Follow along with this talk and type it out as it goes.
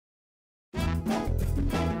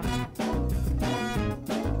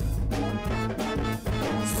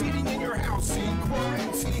Sitting in your house in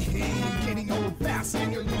quarantine, getting old fast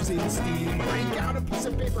and you're losing steam. Break out a piece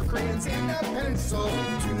of paper, crayons, and a pencil.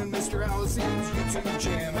 Tune in Mr. Allison's YouTube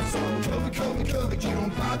channel. So COVID, you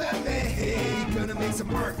don't bother me. Gonna make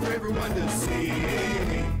some art for everyone to see.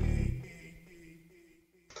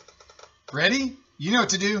 Ready? You know what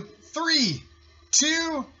to do. 3,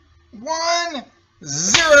 2, 1,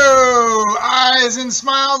 0. Eyes and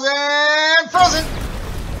smiles and frozen.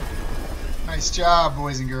 Nice job,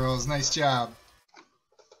 boys and girls. Nice job.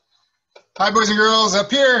 Hi, boys and girls.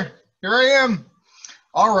 Up here. Here I am.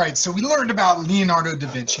 All right, so we learned about Leonardo da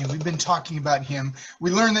Vinci. We've been talking about him.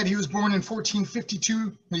 We learned that he was born in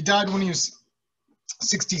 1452. He died when he was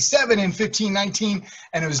 67 in 1519,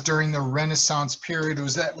 and it was during the Renaissance period.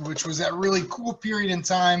 Which was that really cool period in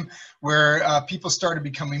time where people started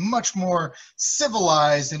becoming much more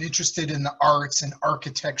civilized and interested in the arts and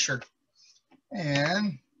architecture.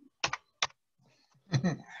 And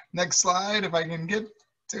next slide, if I can get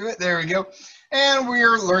to it. There we go. And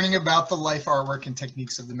we're learning about the life, artwork, and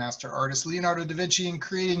techniques of the master artist Leonardo da Vinci and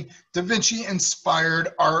creating Da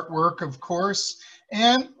Vinci-inspired artwork, of course.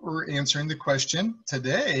 And we're answering the question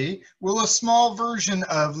today, will a small version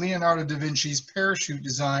of Leonardo da Vinci's parachute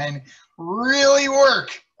design really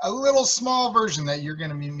work? A little small version that you're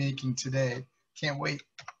going to be making today. Can't wait.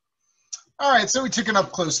 All right, so we took an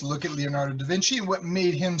up-close look at Leonardo da Vinci and what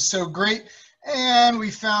made him so great. And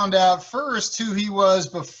we found out first who he was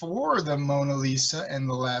before the Mona Lisa and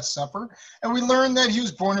the Last Supper. And we learned that he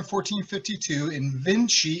was born in 1452 in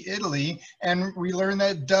Vinci, Italy. And we learned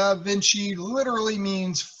that Da Vinci literally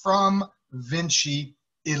means from Vinci,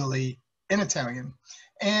 Italy in Italian.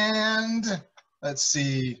 And let's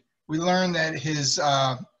see, we learned that he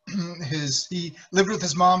lived with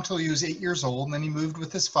his mom till he was 8 years old, and then he moved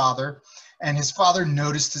with his father. And his father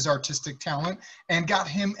noticed his artistic talent and got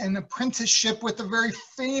him an apprenticeship with a very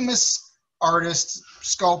famous artist,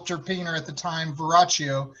 sculptor, painter at the time,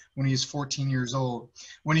 Verrocchio, when he was 14 years old.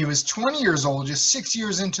 When he was 20 years old, just 6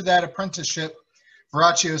 years into that apprenticeship,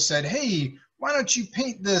 Verrocchio said, hey, why don't you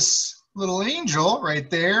paint this little angel right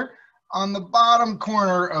there on the bottom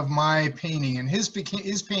corner of my painting? And his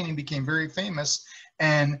painting became very famous,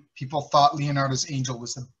 and people thought Leonardo's angel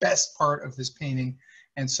was the best part of his painting.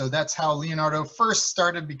 And so that's how Leonardo first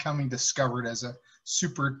started becoming discovered as a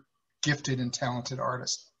super gifted and talented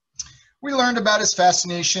artist. We learned about his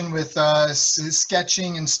fascination with his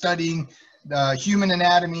sketching and studying human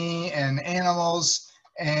anatomy and animals,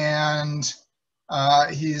 and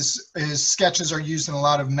his sketches are used in a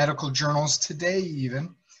lot of medical journals today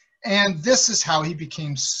even. And this is how he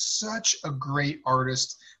became such a great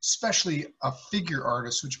artist, especially a figure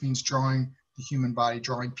artist, which means drawing the human body,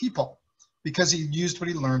 drawing people, because he used what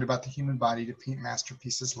he learned about the human body to paint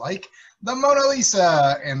masterpieces like the Mona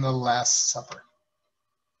Lisa and the Last Supper.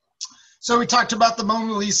 So we talked about the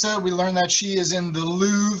Mona Lisa. We learned that she is in the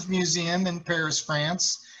Louvre Museum in Paris,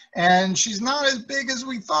 France, and she's not as big as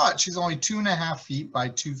we thought. She's only 2.5 feet by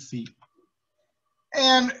 2 feet.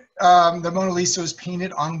 And the Mona Lisa was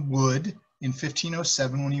painted on wood in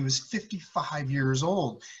 1507 when he was 55 years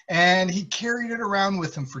old. And he carried it around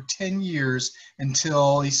with him for 10 years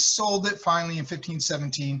until he sold it finally in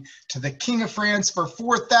 1517 to the King of France for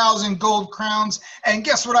 4,000 gold crowns. And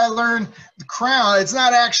guess what I learned? The crown, it's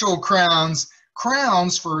not actual crowns.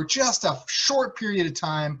 Crowns, for just a short period of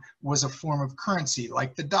time, was a form of currency,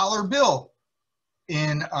 like the dollar bill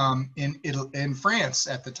in France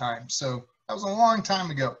at the time. So that was a long time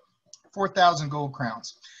ago. 4,000 gold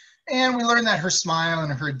crowns. And we learned that her smile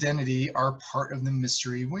and her identity are part of the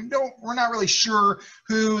mystery. We're not really sure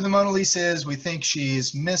who the Mona Lisa is. We think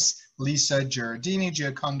she's Miss Lisa Gherardini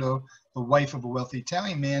Giocondo, the wife of a wealthy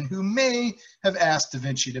Italian man who may have asked Da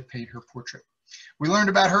Vinci to paint her portrait. We learned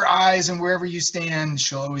about her eyes, and wherever you stand,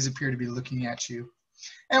 she'll always appear to be looking at you.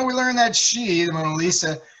 And we learned that she, the Mona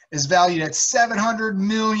Lisa, is valued at $700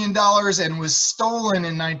 million and was stolen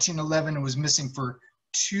in 1911 and was missing for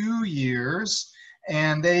 2 years.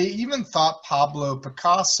 And they even thought Pablo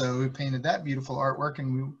Picasso, who painted that beautiful artwork,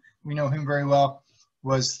 and we know him very well,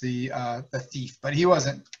 was the thief. But he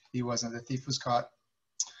wasn't. He wasn't. The thief was caught.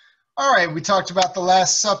 All right, we talked about the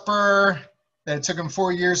Last Supper, that it took him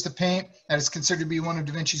 4 years to paint, that it's considered to be one of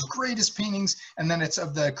Da Vinci's greatest paintings, and then it's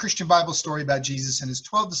of the Christian Bible story about Jesus and his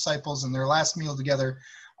 12 disciples and their last meal together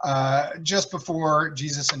just before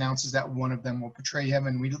Jesus announces that one of them will betray him.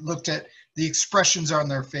 And we looked at the expressions on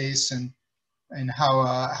their face and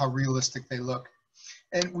how realistic they look.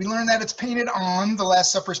 And we learned that it's painted on, the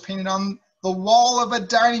Last Supper is painted on the wall of a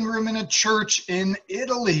dining room in a church in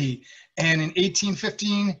Italy. And in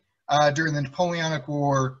 1815, during the Napoleonic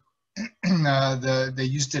War. They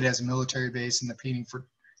used it as a military base and the painting for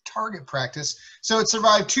target practice. So it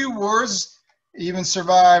survived 2 wars, even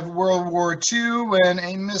survived World War II when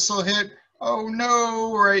a missile hit, oh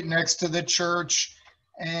no, right next to the church.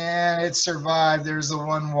 And it survived. There's the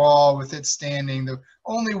one wall with it standing. The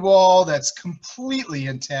only wall that's completely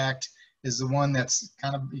intact is the one that's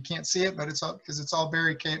kind of, you can't see it, but it's all because it's all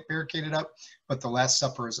barricaded up. But the Last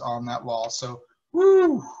Supper is on that wall. So,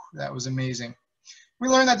 woo, that was amazing. We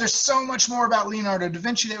learned that there's so much more about Leonardo da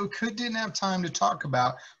Vinci that we didn't have time to talk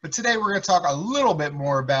about. But today we're going to talk a little bit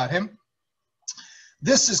more about him.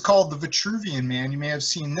 This is called the Vitruvian Man. You may have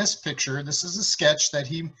seen this picture. This is a sketch that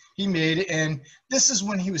he made, and this is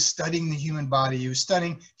when he was studying the human body. He was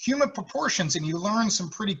studying human proportions, and he learned some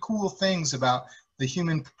pretty cool things about the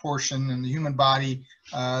human proportion and the human body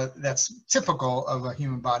that's typical of a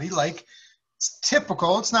human body. Like, it's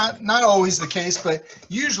typical, it's not always the case, but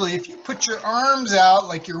usually if you put your arms out,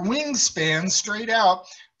 like your wingspan straight out,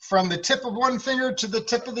 from the tip of one finger to the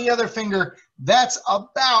tip of the other finger, that's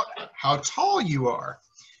about how tall you are.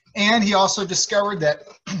 And he also discovered that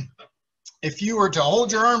if you were to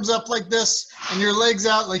hold your arms up like this and your legs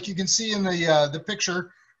out, like you can see in the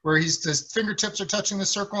picture where his fingertips are touching the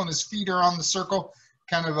circle and his feet are on the circle,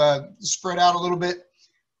 kind of spread out a little bit,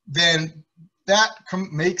 then that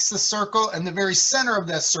makes the circle, and the very center of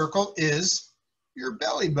that circle is your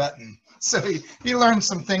belly button. So he learned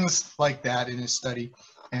some things like that in his study.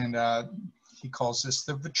 And he calls this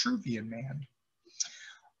the Vitruvian Man.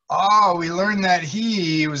 Oh, we learned that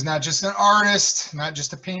he was not just an artist, not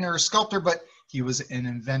just a painter or sculptor, but he was an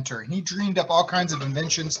inventor. And he dreamed up all kinds of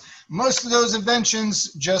inventions. Most of those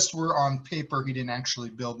inventions just were on paper. He didn't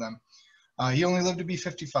actually build them. He only lived to be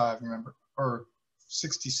 55, remember, or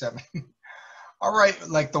 67. All right,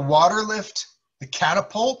 like the water lift, the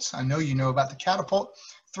catapult. I know you know about the catapult.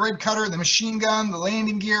 Thread cutter, the machine gun, the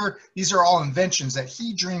landing gear. These are all inventions that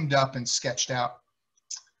he dreamed up and sketched out.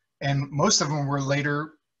 And most of them were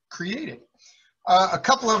later created. A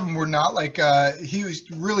couple of them were not. Like he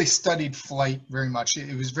really studied flight very much.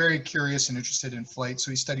 He was very curious and interested in flight,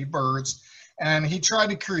 so he studied birds. And he tried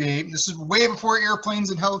to create, this is way before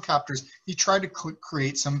airplanes and helicopters, he tried to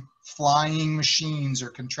create some flying machines or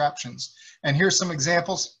contraptions. And here's some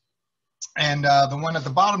examples. And the one at the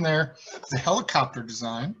bottom there is the helicopter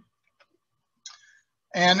design.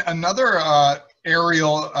 And another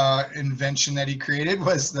aerial invention that he created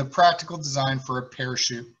was the practical design for a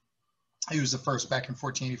parachute. He was the first back in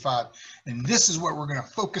 1485. And this is what we're going to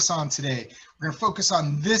focus on today. We're going to focus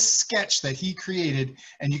on this sketch that he created.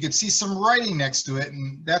 And you can see some writing next to it.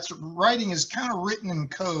 And that's writing is kind of written in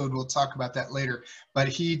code. We'll talk about that later. But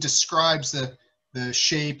he describes the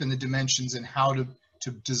shape and the dimensions and how to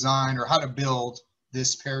design or how to build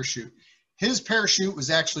this parachute. His parachute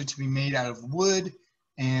was actually to be made out of wood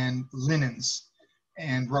and linens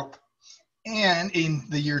and rope. And in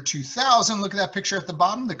the year 2000, look at that picture at the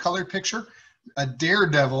bottom, the colored picture, a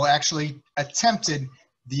daredevil actually attempted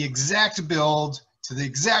the exact build to the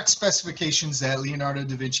exact specifications that Leonardo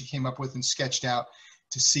da Vinci came up with and sketched out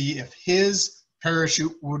to see if his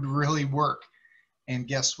parachute would really work. And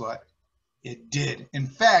guess what? It did. In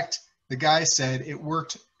fact, the guy said it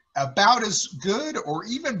worked about as good or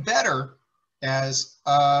even better as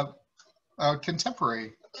a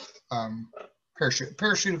contemporary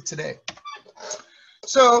parachute of today.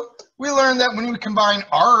 So we learned that when we combine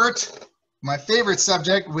art, my favorite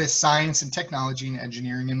subject, with science and technology and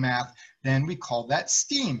engineering and math, then we call that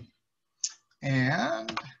STEAM.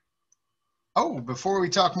 And before we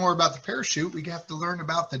talk more about the parachute, we have to learn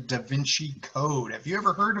about the Da Vinci Code. Have you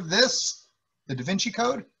ever heard of this? The Da Vinci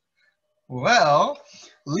Code? Well,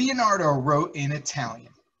 Leonardo wrote in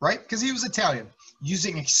Italian, right? Because he was Italian,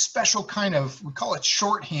 using a special kind of, we call it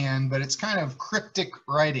shorthand, but it's kind of cryptic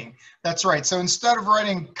writing. That's right. So instead of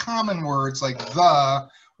writing common words like the,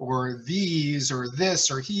 or these, or this,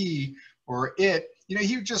 or he, or it,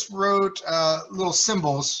 he just wrote little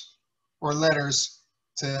symbols or letters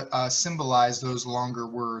to symbolize those longer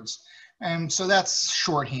words. And so that's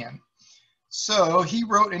shorthand. So he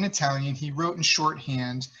wrote in Italian, he wrote in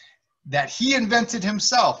shorthand, that he invented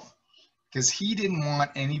himself, because he didn't want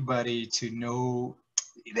anybody to know,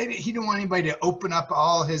 he didn't want anybody to open up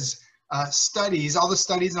all his studies, all the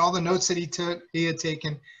studies and all the notes that he had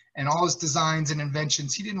taken, and all his designs and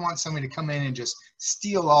inventions. He didn't want somebody to come in and just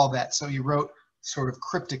steal all that. So he wrote sort of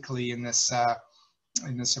cryptically in this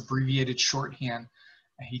abbreviated shorthand.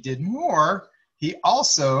 And he did more. He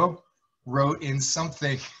also wrote in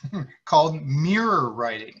something called mirror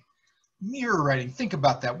writing. Mirror writing, think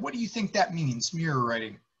about that. What do you think that means, mirror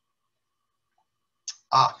writing?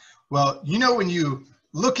 Well, when you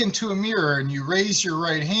look into a mirror and you raise your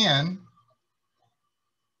right hand,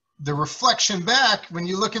 the reflection back, when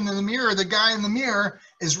you look into the mirror, the guy in the mirror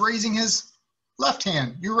is raising his left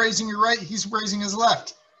hand. You're raising your right, he's raising his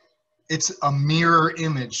left. It's a mirror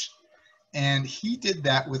image. And he did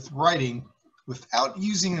that with writing without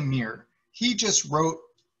using a mirror. He just wrote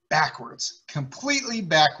backwards, completely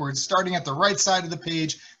backwards, starting at the right side of the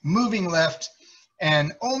page, moving left,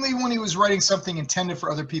 and only when he was writing something intended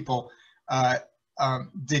for other people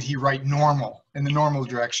did he write normal, in the normal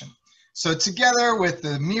direction. So together with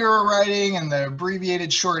the mirror writing and the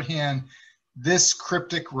abbreviated shorthand, this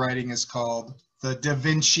cryptic writing is called the Da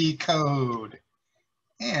Vinci Code.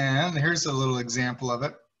 And here's a little example of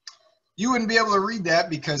it. You wouldn't be able to read that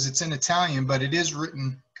because it's in Italian, but it is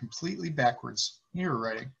written completely backwards, mirror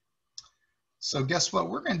writing. So guess what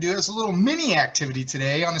we're going to do as a little mini activity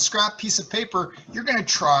today. On a scrap piece of paper, you're going to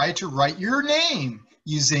try to write your name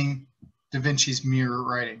using Da Vinci's mirror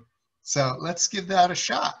writing. So let's give that a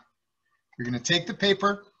shot. You're going to take the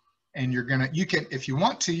paper and you can, if you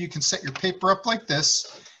want to, you can set your paper up like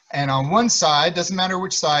this. And on one side, doesn't matter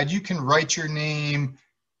which side, you can write your name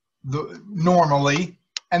normally.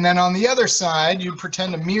 And then on the other side, you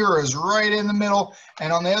pretend a mirror is right in the middle.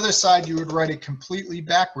 And on the other side, you would write it completely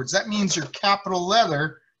backwards. That means your capital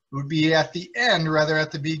letter would be at the end rather at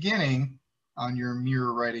the beginning on your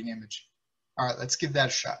mirror writing image. All right, let's give that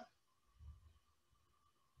a shot.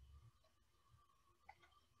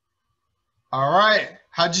 All right,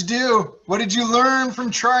 how'd you do? What did you learn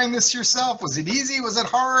from trying this yourself? Was it easy? Was it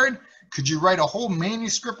hard? Could you write a whole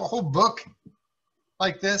manuscript, a whole book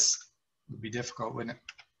like this? It would be difficult, wouldn't it?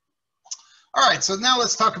 All right, so now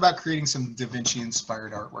let's talk about creating some Da Vinci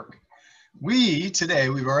inspired artwork.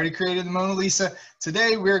 We've already created the Mona Lisa.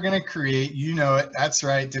 Today we're going to create, you know it, that's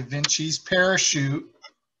right, Da Vinci's parachute.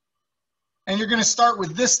 And you're going to start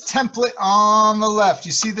with this template on the left.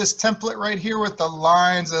 You see this template right here with the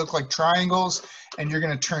lines that look like triangles, and you're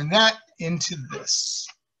going to turn that into this.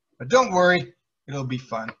 But don't worry, it'll be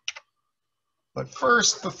fun. But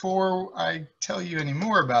first, before I tell you any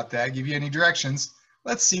more about that, give you any directions,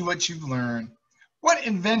 let's see what you've learned. What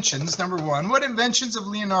inventions, number one, what inventions of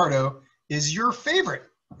Leonardo is your favorite?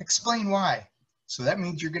 Explain why. So that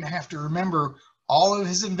means you're going to have to remember all of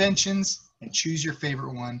his inventions and choose your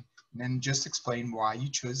favorite one, and then just explain why you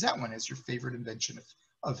chose that one as your favorite invention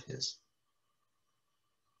of his.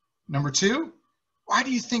 Number two, why do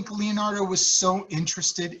you think Leonardo was so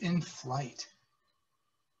interested in flight?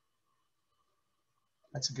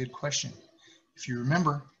 That's a good question. If you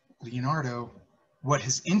remember Leonardo, what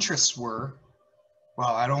his interests were,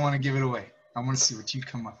 well, I don't want to give it away. I want to see what you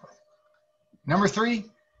come up with. Number three,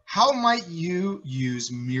 how might you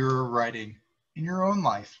use mirror writing in your own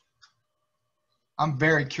life? I'm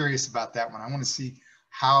very curious about that one. I want to see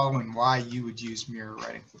how and why you would use mirror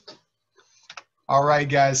writing. All right,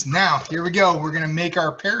 guys, now here we go. We're going to make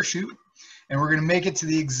our parachute, and we're going to make it to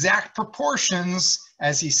the exact proportions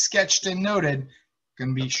as he sketched and noted.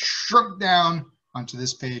 Going to be shrunk down onto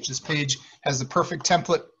this page. This page has the perfect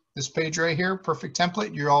template. This page right here, perfect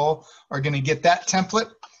template. You all are going to get that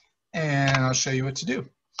template, and I'll show you what to do.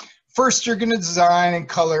 First, you're going to design and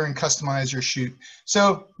color and customize your chute.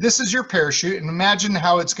 So this is your parachute, and imagine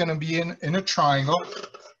how it's going to be in a triangle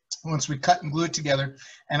once we cut and glue it together.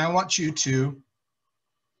 And I want you to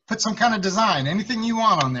put some kind of design, anything you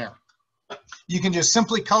want on there. You can just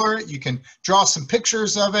simply color it. You can draw some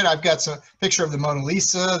pictures of it. I've got some picture of the Mona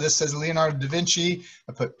Lisa. This says Leonardo da Vinci.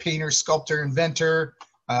 I put painter, sculptor, inventor.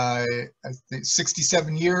 I think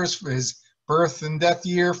 67 years for his birth and death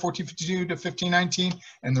year, 1452 to 1519,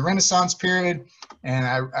 and the Renaissance period. And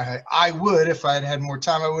I would, if I had had more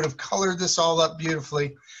time, I would have colored this all up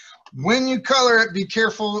beautifully. When you color it, be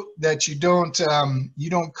careful that you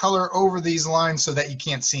don't color over these lines so that you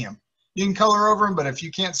can't see them. You can color over them, but if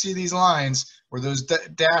you can't see these lines or those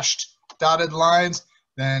dashed dotted lines,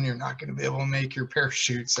 then you're not going to be able to make your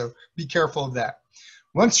parachute. So be careful of that.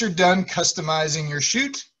 Once you're done customizing your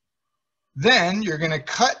chute, then you're going to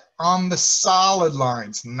cut on the solid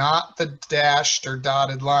lines, not the dashed or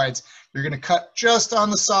dotted lines. You're going to cut just on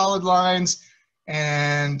the solid lines.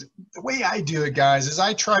 And the way I do it, guys, is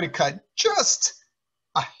I try to cut just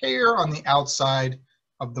a hair on the outside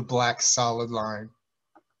of the black solid line.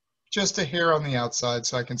 Just a hair on the outside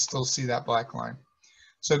so I can still see that black line.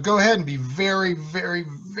 So go ahead and be very, very,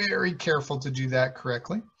 very careful to do that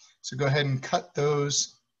correctly. So go ahead and cut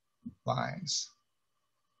those lines.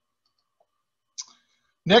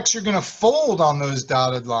 Next, you're going to fold on those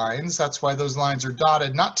dotted lines. That's why those lines are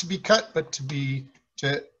dotted, not to be cut, but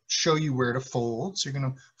to show you where to fold. So you're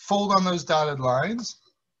going to fold on those dotted lines.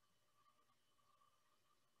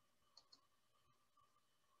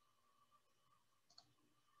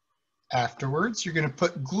 Afterwards, you're going to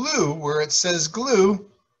put glue where it says glue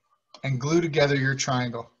and glue together your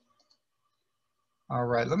triangle. All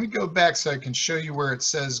right, let me go back so I can show you where it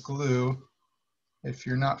says glue. If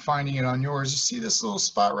you're not finding it on yours, you see this little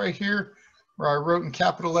spot right here where I wrote in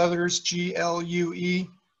capital letters G-L-U-E?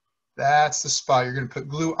 That's the spot. You're going to put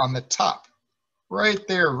glue on the top. Right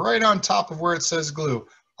there, right on top of where it says glue.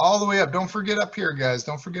 All the way up. Don't forget up here, guys.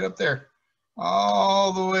 Don't forget up there.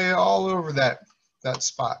 All the way, all over that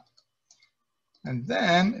spot. And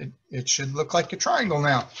then it should look like a triangle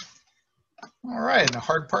now. All right, and the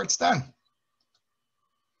hard part's done.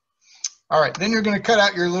 All right, then you're going to cut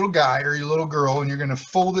out your little guy or your little girl, and you're going to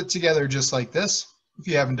fold it together just like this, if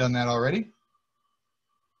you haven't done that already.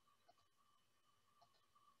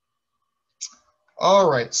 All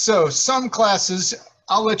right, so some classes,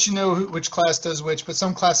 I'll let you know which class does which, but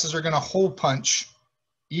some classes are going to hole punch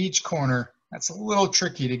each corner. That's a little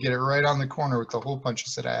tricky to get it right on the corner with the hole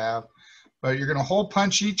punches that I have. But you're going to hole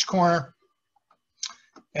punch each corner,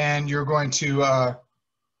 and you're going to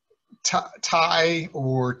tie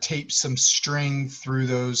or tape some string through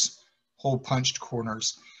those hole punched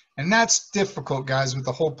corners. And that's difficult, guys, with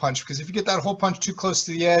the hole punch, because if you get that hole punch too close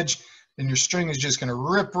to the edge, then your string is just going to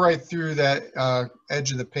rip right through that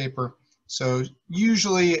edge of the paper. So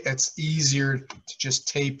usually it's easier to just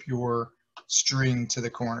tape your string to the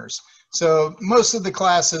corners. So most of the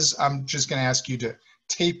classes, I'm just going to ask you to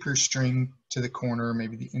tape your string to the corner,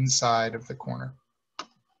 maybe the inside of the corner.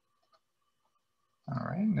 All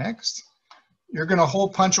right, next, you're going to hole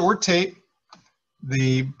punch or tape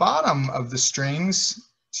the bottom of the strings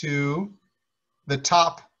to the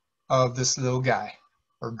top of this little guy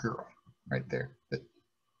or girl right there.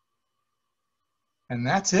 And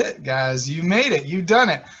that's it, guys. You made it. You've done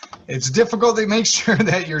it. It's difficult to make sure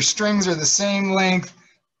that your strings are the same length,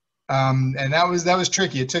 and that was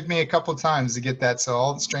tricky. It took me a couple times to get that, so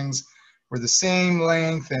all the strings were the same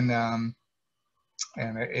length, and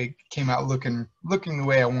it came out looking the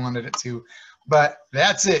way I wanted it to. But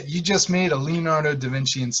that's it. You just made a Leonardo da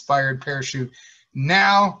Vinci inspired parachute.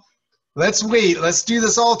 Now, let's wait. Let's do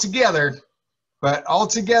this all together. But all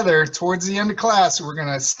together, towards the end of class, we're going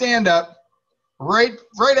to stand up right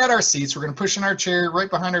at our seats. We're going to push in our chair, right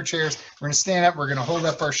behind our chairs. We're going to stand up. We're going to hold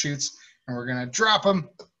up our chutes, and we're going to drop them.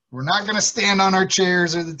 We're not going to stand on our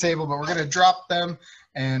chairs or the table, but we're going to drop them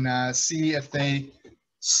and see if they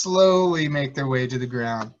slowly make their way to the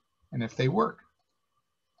ground and if they work.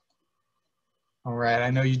 All right, I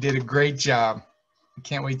know you did a great job. I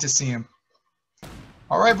can't wait to see them.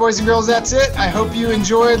 All right, boys and girls, that's it. I hope you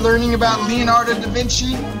enjoyed learning about Leonardo da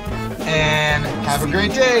Vinci, and have a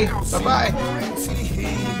great day. Bye-bye.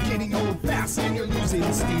 Getting old fast and you're losing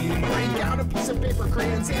steam. Break out a piece of paper,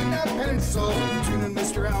 crayons, and a pencil. Tune in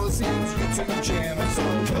Mr. Allison's YouTube channel.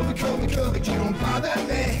 So kill me, but you don't bother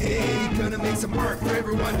me. Gonna make some art for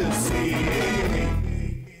everyone to see.